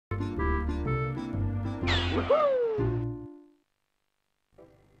There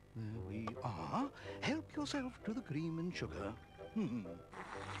we are. Help yourself to the cream and sugar.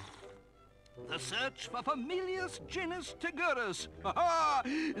 The search for Familius genus Tiggerus. That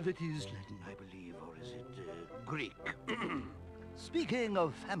is Latin, I believe, or is it Greek? Speaking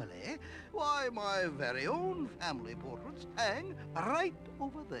of family, why, my very own family portraits hang right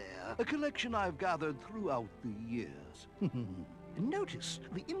over there. A collection I've gathered throughout the years. Notice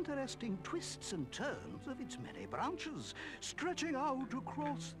the interesting twists and turns of its many branches, stretching out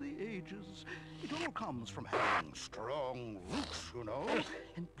across the ages. It all comes from having strong roots, you know,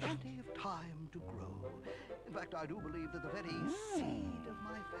 and plenty of time to grow. In fact, I do believe that the very seed of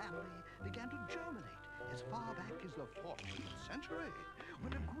my family began to germinate as far back as the 14th century,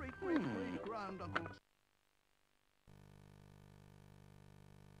 when a great-great-great-granduncle...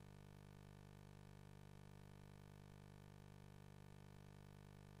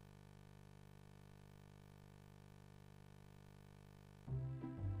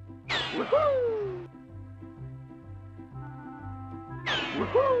 Woohoo!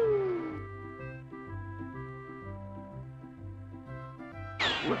 Woohoo!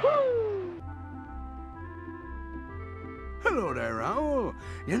 Woohoo! Hello there, Owl.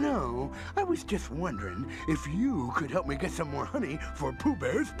 You know, I was just wondering if you could help me get some more honey for Pooh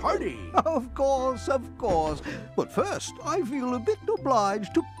Bear's party. Of course, of course. But first, I feel a bit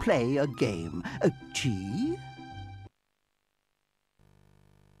obliged to play a game. Tea?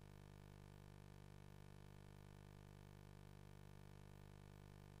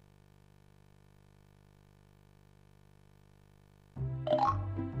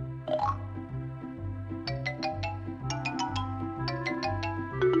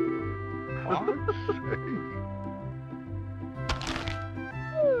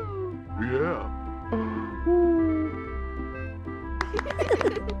 Yeah.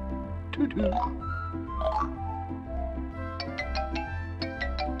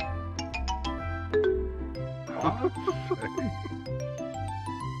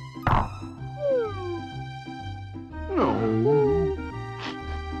 No.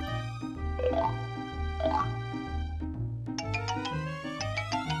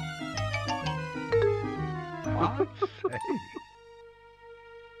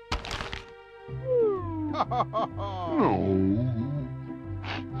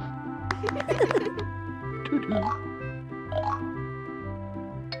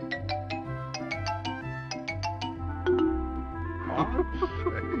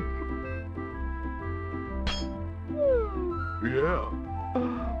 Yeah.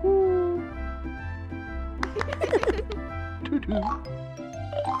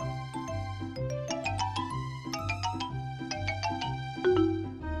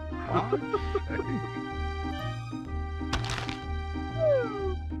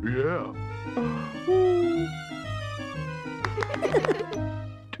 Yeah.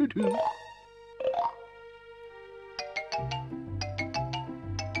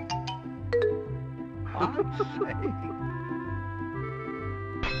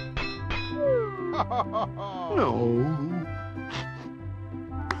 No.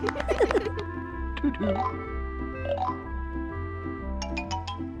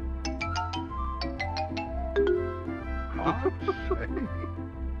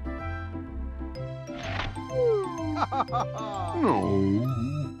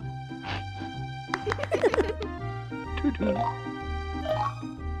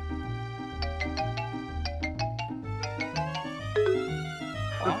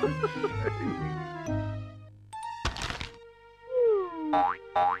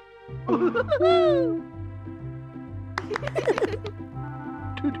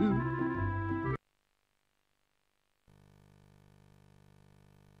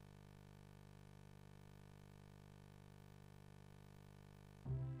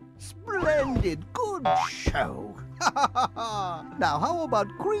 Splendid, good show. Now, how about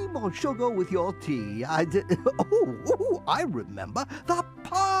cream or sugar with your tea? I remember, the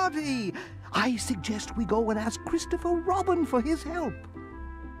party. I suggest we go and ask Christopher Robin for his help.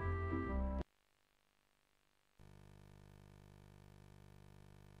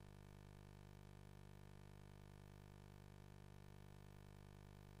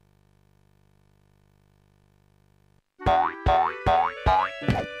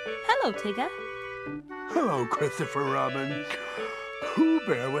 Hello, Tigger. Hello, Christopher Robin. Pooh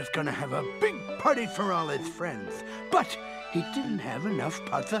Bear was gonna have a big party for all his friends, but he didn't have enough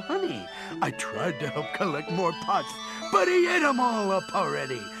pots of honey. I tried to help collect more pots, but he ate them all up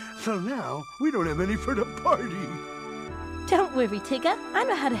already. So now we don't have any for the party. Don't worry, Tigger. I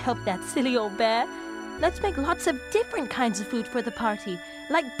know how to help that silly old bear. Let's make lots of different kinds of food for the party,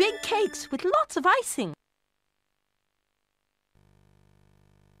 like big cakes with lots of icing.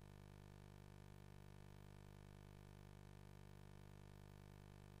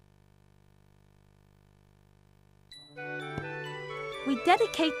 We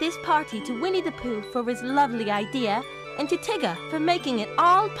dedicate this party to Winnie the Pooh for his lovely idea and to Tigger for making it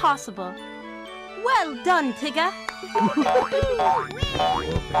all possible. Well done, Tigger!